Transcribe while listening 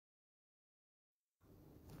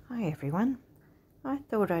Hi everyone, I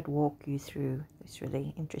thought I'd walk you through this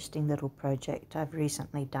really interesting little project I've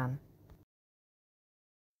recently done.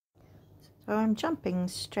 So I'm jumping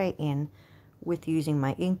straight in with using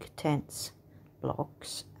my Inktense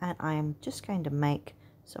blocks, and I'm just going to make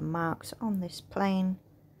some marks on this plain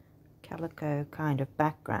calico kind of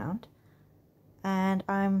background, and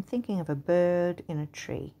I'm thinking of a bird in a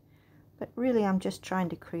tree, but really I'm just trying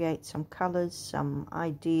to create some colors, some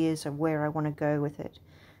ideas of where I want to go with it.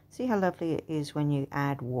 See how lovely it is when you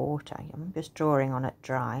add water. I'm just drawing on it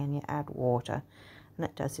dry and you add water and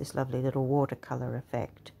it does this lovely little watercolor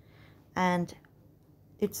effect. And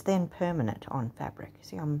it's then permanent on fabric.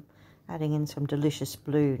 See, I'm adding in some delicious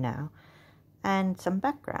blue now and some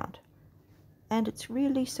background. And it's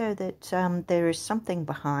really so that there is something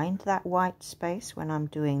behind that white space when I'm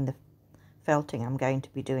doing the felting I'm going to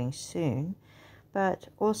be doing soon. But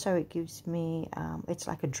also it gives me, it's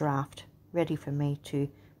like a draft ready for me to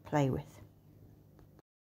play with.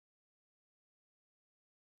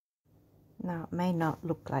 Now it may not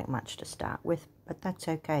look like much to start with, but that's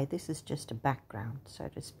okay. This is just a background, so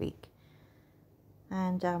to speak,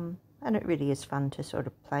 and it really is fun to sort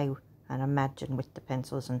of play and imagine with the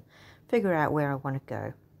pencils and figure out where I want to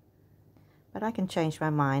go. But I can change my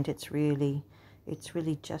mind. It's really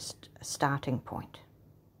just a starting point.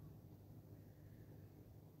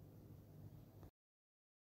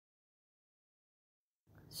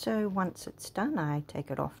 So once it's done, I take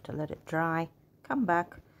it off to let it dry, come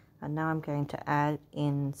back, and now I'm going to add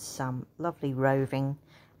in some lovely roving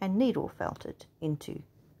and needle felted into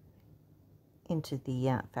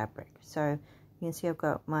the fabric. So you can see I've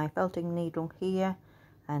got my felting needle here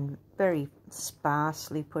and very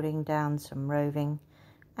sparsely putting down some roving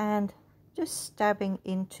and just stabbing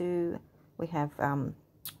into, we have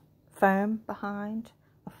foam behind,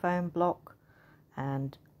 a foam block,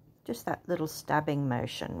 and just that little stabbing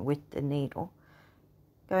motion with the needle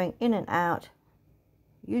going in and out,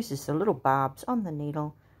 uses the little barbs on the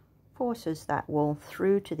needle, forces that wool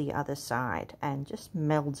through to the other side and just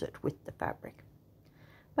melds it with the fabric.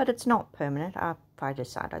 But it's not permanent. If I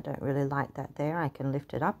decide I don't really like that there, I can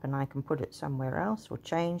lift it up and I can put it somewhere else or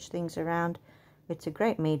change things around. It's a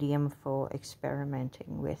great medium for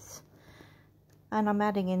experimenting with. And I'm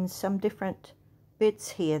adding in some different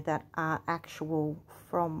bits here that are actual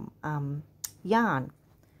from yarn.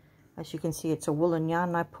 As you can see, it's a woolen yarn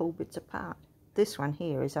and I pull bits apart. This one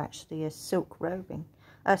here is actually a silk roving,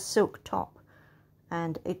 a silk top,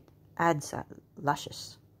 and it adds a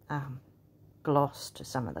luscious gloss to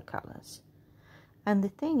some of the colors. And the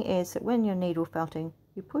thing is that when you're needle felting,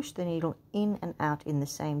 you push the needle in and out in the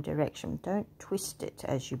same direction. Don't twist it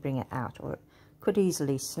as you bring it out, or it could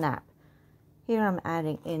easily snap. Here I'm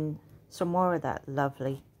adding in some more of that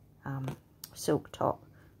lovely silk top,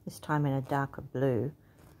 this time in a darker blue,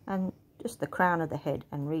 and just the crown of the head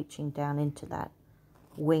and reaching down into that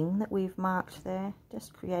wing that we've marked there,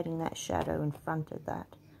 just creating that shadow in front of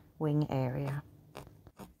that wing area.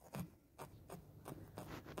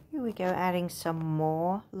 Here we go, adding some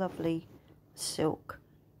more lovely silk.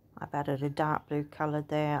 I've added a dark blue colour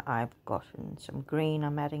there. I've gotten some green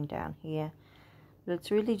I'm adding down here. But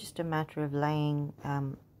it's really just a matter of laying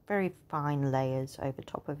very fine layers over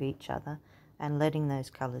top of each other and letting those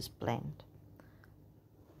colours blend.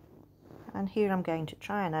 And here I'm going to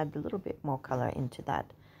try and add a little bit more colour into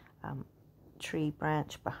that tree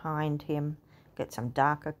branch behind him. Get some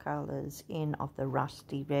darker colours in of the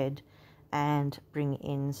rusty red and bring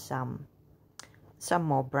in some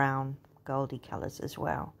more brown goldy colours as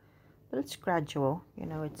well. But it's gradual, you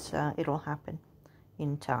know, it'll happen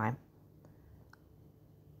in time.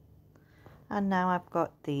 And now I've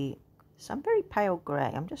got some very pale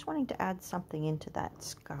grey. I'm just wanting to add something into that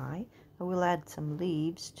sky. I will add some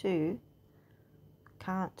leaves too.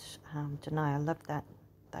 Can't deny I love that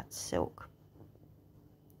silk.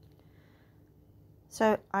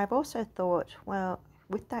 So I've also thought, well,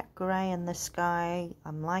 with that grey in the sky,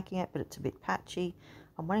 I'm liking it, but it's a bit patchy.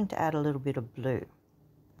 I'm wanting to add a little bit of blue.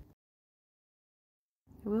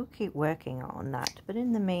 We'll keep working on that, but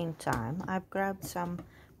in the meantime, I've grabbed some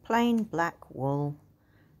plain black wool,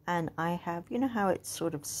 and I have, you know how it's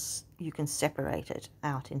sort of, you can separate it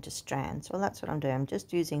out into strands. Well, that's what I'm doing. I'm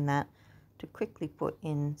just using that to quickly put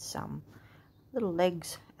in some little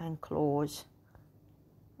legs and claws.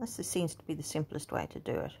 This seems to be the simplest way to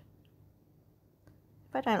do it.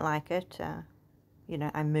 If I don't like it, you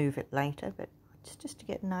know, I move it later, but it's just to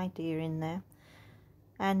get an idea in there.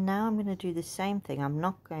 And now I'm going to do the same thing. I'm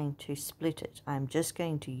not going to split it. I'm just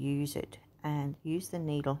going to use it and use the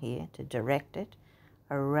needle here to direct it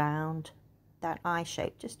around that eye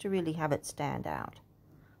shape, just to really have it stand out.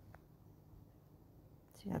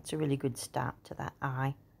 So that's a really good start to that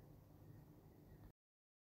eye.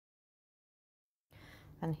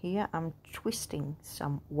 And here I'm twisting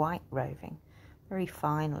some white roving very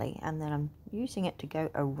finely, and then I'm using it to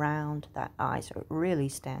go around that eye so it really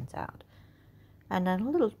stands out. And a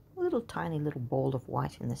little tiny little ball of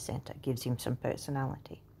white in the center gives him some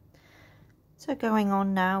personality. So going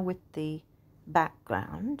on now with the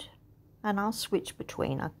background, and I'll switch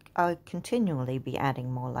between. I'll continually be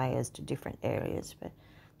adding more layers to different areas, but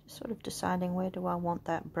just sort of deciding, where do I want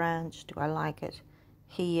that branch? Do I like it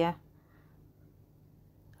here?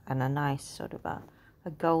 And a nice sort of a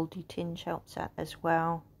goldy tinge helps that as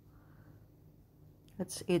well.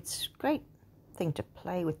 It's a great thing to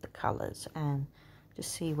play with the colors and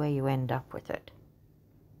just see where you end up with it.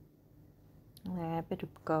 There, a bit of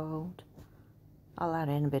gold. I'll add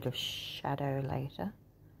in a bit of shadow later,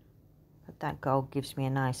 but that gold gives me a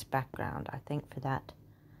nice background, I think, for that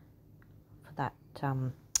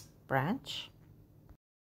branch.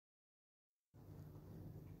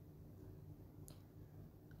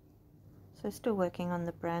 So still working on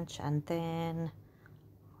the branch, and then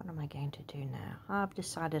what am I going to do now? I've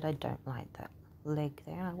decided I don't like that leg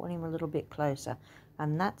there. I want him a little bit closer,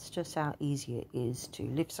 and that's just how easy it is to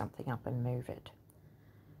lift something up and move it.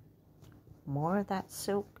 More of that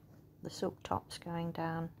silk, the silk tops going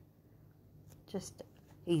down. Just,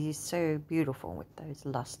 he's so beautiful with those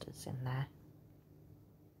lusters in there.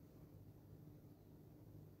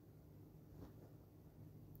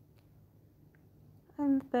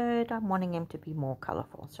 And the bird, I'm wanting him to be more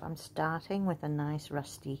colourful, so I'm starting with a nice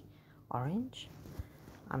rusty orange.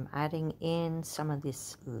 I'm adding in some of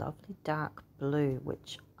this lovely dark blue,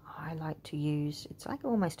 which I like to use. It's like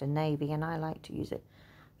almost a navy, and I like to use it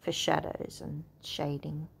for shadows and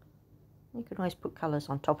shading. You can always put colours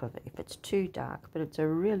on top of it if it's too dark, but it's a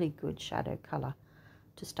really good shadow colour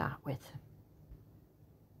to start with.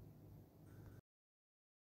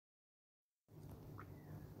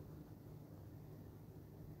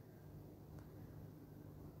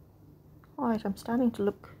 Alright, I'm starting to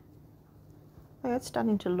look, it's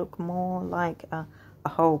starting to look more like a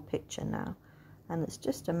whole picture now, and it's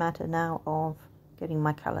just a matter now of getting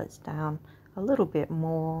my colours down a little bit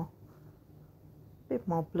more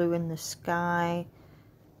blue in the sky.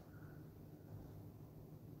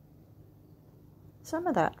 Some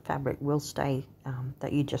of that fabric will stay,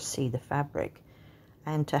 that you just see the fabric,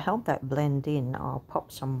 and to help that blend in, I'll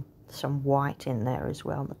pop some white in there as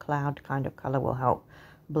well. The cloud kind of colour will help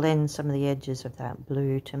blend some of the edges of that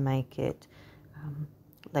blue to make it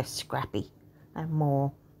less scrappy and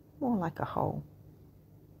more like a whole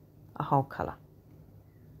colour.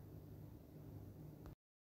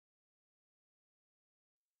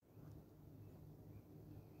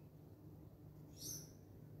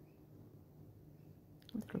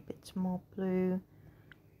 Little bits more blue.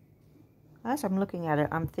 As I'm looking at it,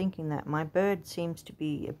 I'm thinking that my bird seems to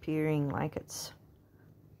be appearing like it's,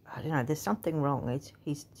 I don't know, there's something wrong.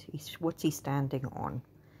 He's what's he standing on,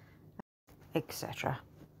 etc.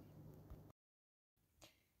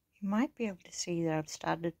 You might be able to see that I've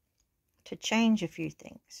started to change a few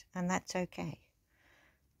things, and that's okay.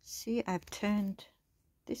 See, I've turned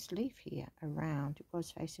this leaf here around. It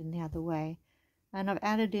was facing the other way, and I've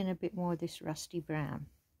added in a bit more of this rusty brown.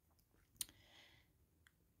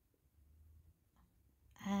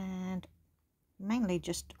 And mainly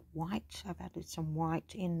just white. I've added some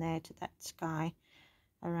white in there to that sky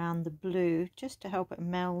around the blue, just to help it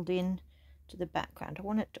meld in to the background. I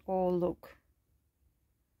want it to all look,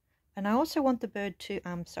 and I also want the bird to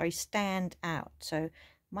stand out, so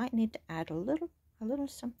might need to add a little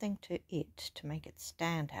something to it to make it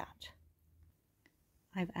stand out.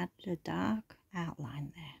 I've added a dark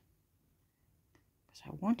outline there because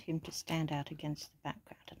I want him to stand out against the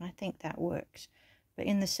background, and I think that works. But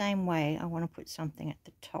in the same way, I want to put something at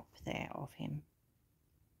the top there of him.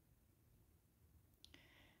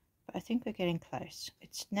 But I think we're getting close.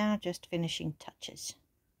 It's now just finishing touches.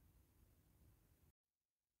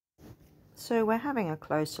 So we're having a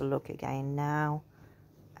closer look again now.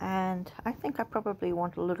 And I think I probably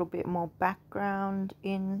want a little bit more background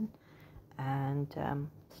in. And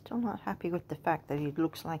still not happy with the fact that it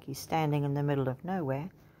looks like he's standing in the middle of nowhere.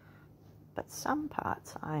 But some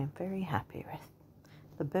parts I am very happy with.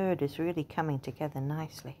 The bird is really coming together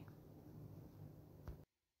nicely.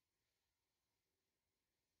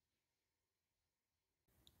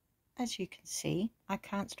 As you can see, I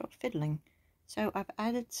can't stop fiddling, so I've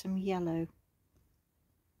added some yellow,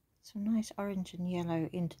 some nice orange and yellow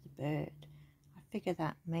into the bird. I figure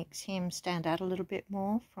that makes him stand out a little bit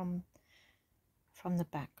more from the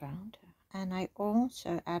background. And I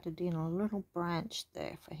also added in a little branch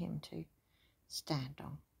there for him to stand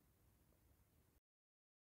on.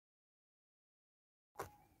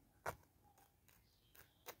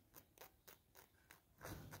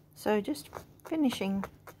 So just finishing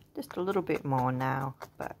just a little bit more now,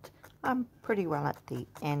 but I'm pretty well at the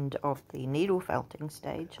end of the needle felting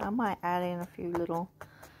stage. I might add in a few little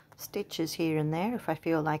stitches here and there if I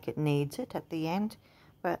feel like it needs it at the end,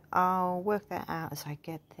 but I'll work that out as I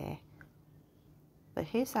get there. But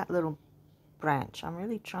here's that little branch. I'm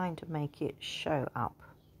really trying to make it show up,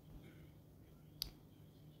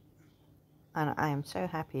 and I am so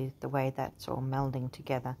happy with the way that's all melding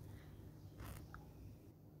together.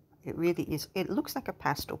 It really is. It looks like a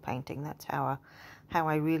pastel painting. That's how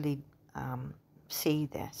I really see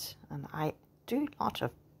this. And I do a lot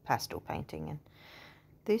of pastel painting, and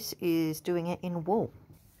this is doing it in wool.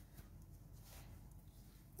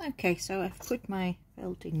 Okay, so I've put my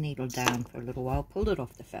felting needle down for a little while, pulled it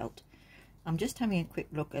off the felt. I'm just having a quick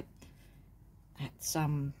look at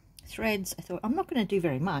some threads. I thought I'm not going to do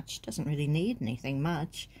very much. Doesn't really need anything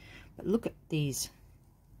much, but look at these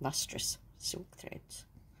lustrous silk threads.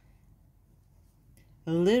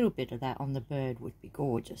 A little bit of that on the bird would be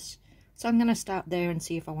gorgeous. So I'm going to start there and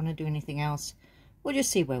see if I want to do anything else. We'll just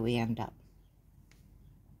see where we end up.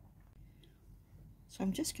 So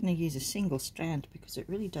I'm just going to use a single strand because it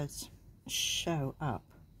really does show up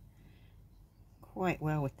quite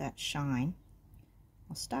well with that shine.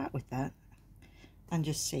 I'll start with that and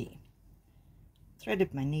just see.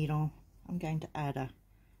 Threaded my needle. I'm going to add a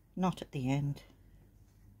knot at the end.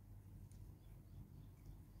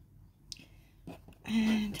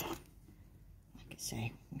 And like I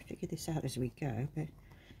say, we'll figure this out as we go, but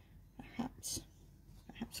perhaps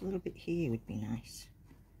a little bit here would be nice.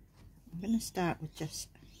 I'm going to start with just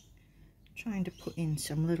trying to put in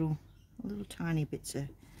some little tiny bits of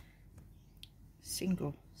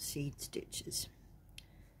single seed stitches.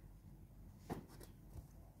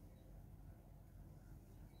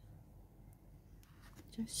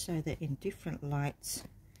 Just so that in different lights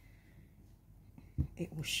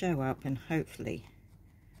it will show up and hopefully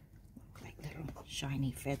look like little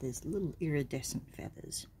shiny feathers, little iridescent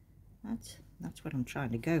feathers. That's what I'm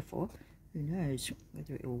trying to go for. Who knows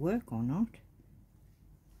whether it will work or not.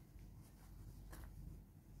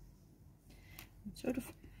 Sort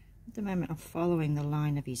of at the moment I'm following the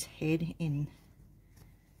line of his head in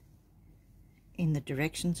the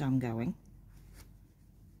directions I'm going.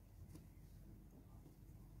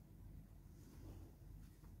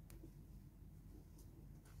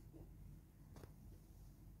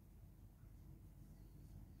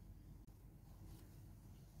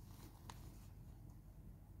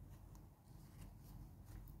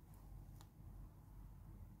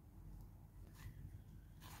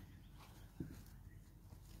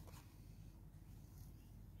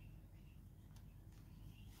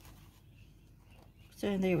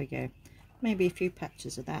 So there we go. Maybe a few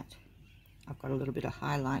patches of that. I've got a little bit of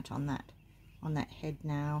highlight on that head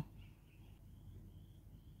now.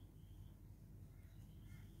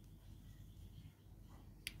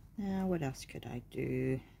 Now what else could I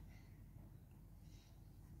do?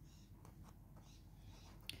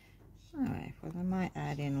 Alright, well I might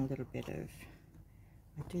add in a little bit of,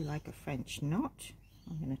 I do like a French knot.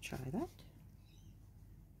 I'm going to try that.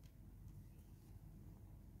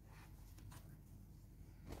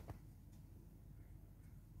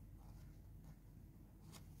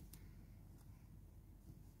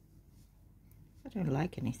 If I don't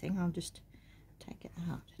like anything, I'll just take it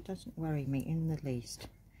out. It doesn't worry me in the least.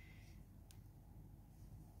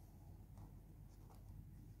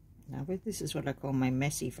 Now this is what I call my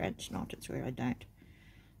messy French knot. It's where I don't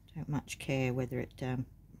much care whether it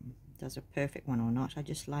does a perfect one or not. I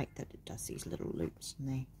just like that it does these little loops,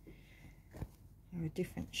 and they're a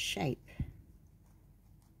different shape.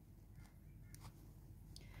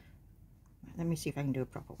 Let me see if I can do a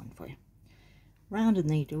proper one for you. Round the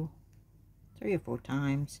needle 3 or 4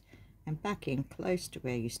 times and back in close to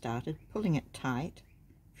where you started, pulling it tight.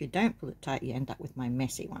 If you don't pull it tight, you end up with my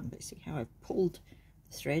messy one. But see how I've pulled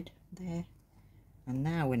the thread there, and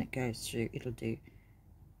now when it goes through, it'll do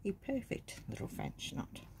a perfect little French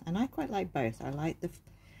knot. And I quite like both. I like the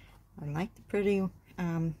pretty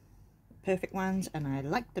perfect ones, and I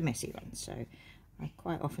like the messy ones, so I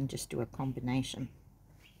quite often just do a combination.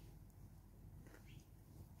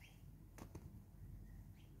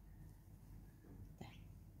 There.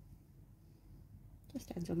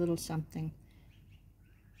 Just adds a little something.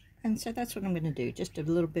 And so that's what I'm going to do, just a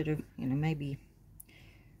little bit of, you know, maybe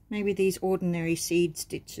these ordinary seed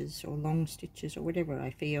stitches or long stitches or whatever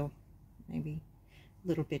I feel, maybe a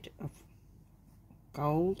little bit of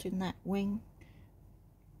gold in that wing,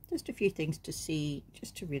 just a few things to see,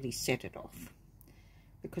 just to really set it off.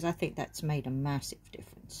 because I think that's made a massive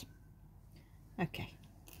difference. Okay.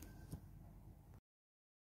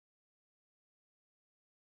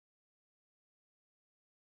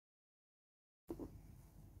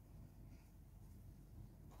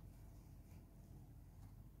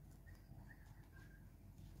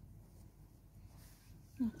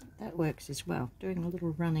 That works as well, doing a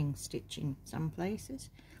little running stitch in some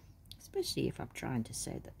places, especially if I'm trying to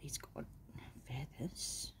say that he's got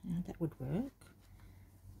feathers. That would work.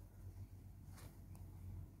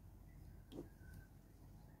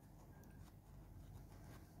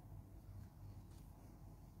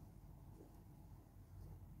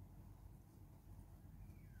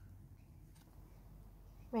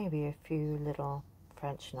 Maybe a few little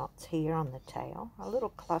French knots here on the tail. A little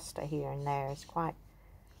cluster here and there is quite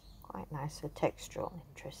nice for textural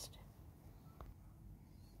interest.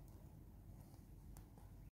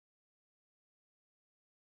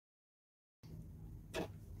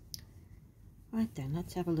 Right then,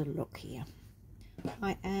 let's have a little look here.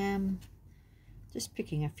 I am just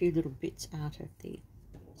picking a few little bits out of the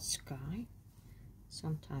sky.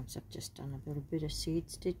 Sometimes I've just done a little bit of seed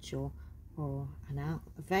stitch or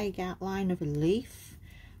a vague outline of a leaf,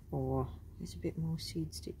 or there's a bit more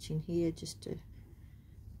seed stitch in here just to,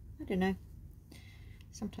 I don't know,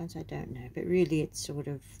 sometimes I don't know, but really it's sort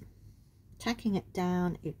of tacking it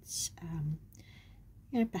down. It's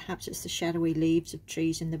you know, perhaps it's the shadowy leaves of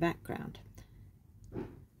trees in the background.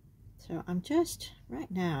 So I'm just, right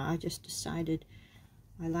now I just decided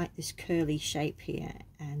I like this curly shape here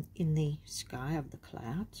and in the sky of the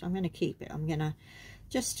cloud, so I'm going to keep it. I'm going to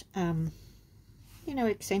just you know,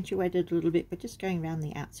 accentuate it a little bit, but just going around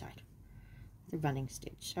the outside, the running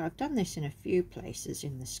stitch. So I've done this in a few places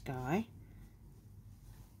in the sky.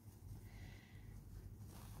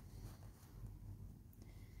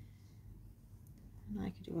 And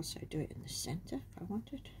I could also do it in the center if I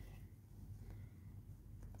wanted.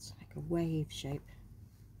 It's like a wave shape.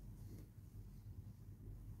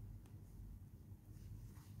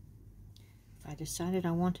 If I decided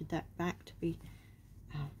I wanted that back to be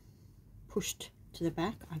pushed to the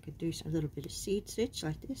back, I could do a little bit of seed stitch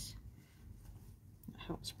like this. That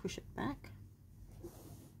helps push it back.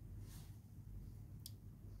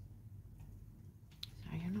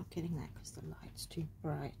 So you're not getting that because the light's too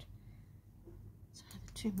bright. It's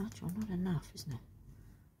either too much or not enough, isn't it?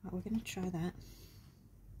 Right, we're going to try that.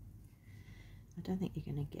 I don't think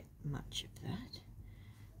you're going to get much of that.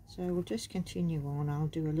 So we'll just continue on. I'll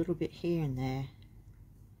do a little bit here and there.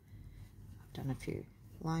 I've done a few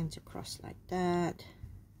lines across like that.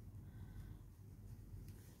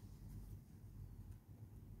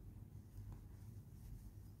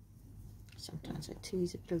 Sometimes I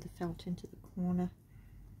tease a bit of the felt into the corner.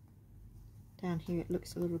 Down here it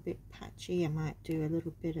looks a little bit patchy. I might do a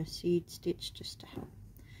little bit of seed stitch just to help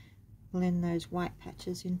blend those white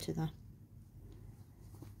patches into the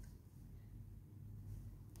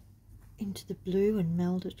blue and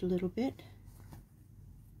meld it a little bit.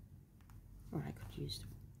 Or I could use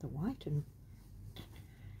the white and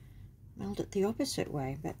meld it the opposite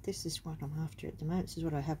way, but this is what I'm after at the moment. This is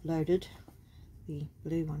what I have loaded, the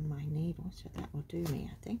blue on my needle, so that will do me,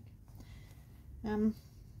 I think.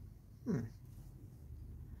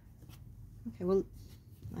 Okay, well,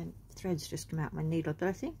 my threads just come out my needle, but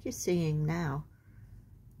I think you're seeing now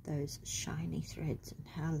those shiny threads and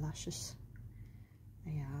how luscious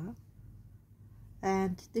they are.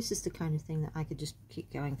 And this is the kind of thing that I could just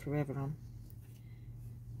keep going forever on.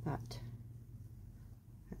 But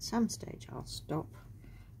at some stage I'll stop.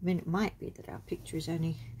 I mean, it might be that our picture is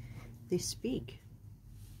only this big.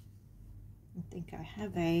 I think I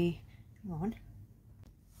have a, hang on.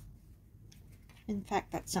 In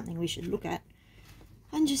fact, that's something we should look at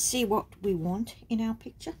and just see what we want in our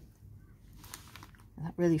picture. And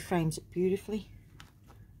that really frames it beautifully.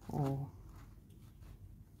 Or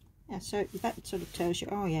yeah, so that sort of tells you,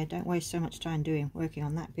 oh yeah, don't waste so much time working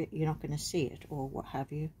on that bit, you're not going to see it, or what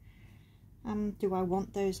have you. Do I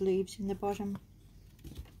want those leaves in the bottom?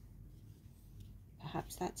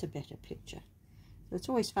 Perhaps that's a better picture. So it's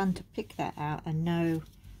always fun to pick that out and know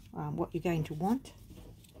what you're going to want.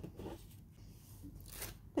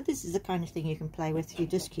 But this is the kind of thing you can play with. You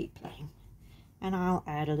just keep playing. And I'll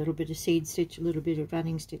add a little bit of seed stitch, a little bit of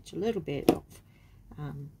running stitch, a little bit of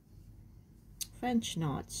French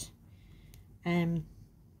knots, and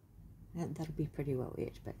that'll be pretty well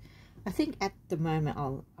it. But I think at the moment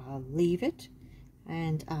I'll leave it,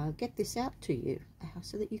 and I'll get this out to you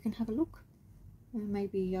so that you can have a look.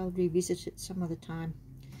 Maybe I'll revisit it some other time,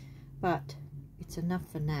 but it's enough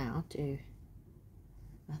for now to,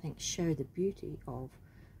 I think, show the beauty of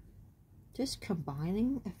just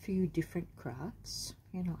combining a few different crafts.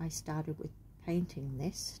 You know, I started with painting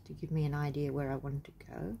this to give me an idea where I wanted to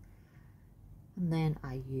go, and then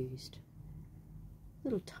I used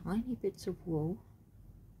little tiny bits of wool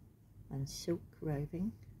and silk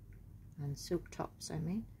roving and silk tops, I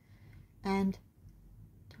mean, and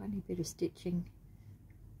tiny bit of stitching,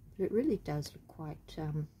 but it really does look quite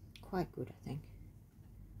good, I think.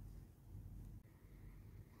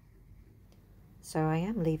 So I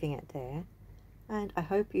am leaving it there, and I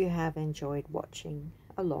hope you have enjoyed watching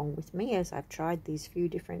along with me as I've tried these few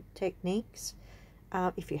different techniques.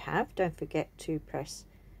 If you have, don't forget to press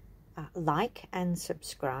like and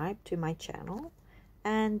subscribe to my channel,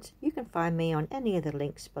 and you can find me on any of the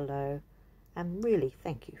links below, and really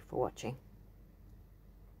thank you for watching.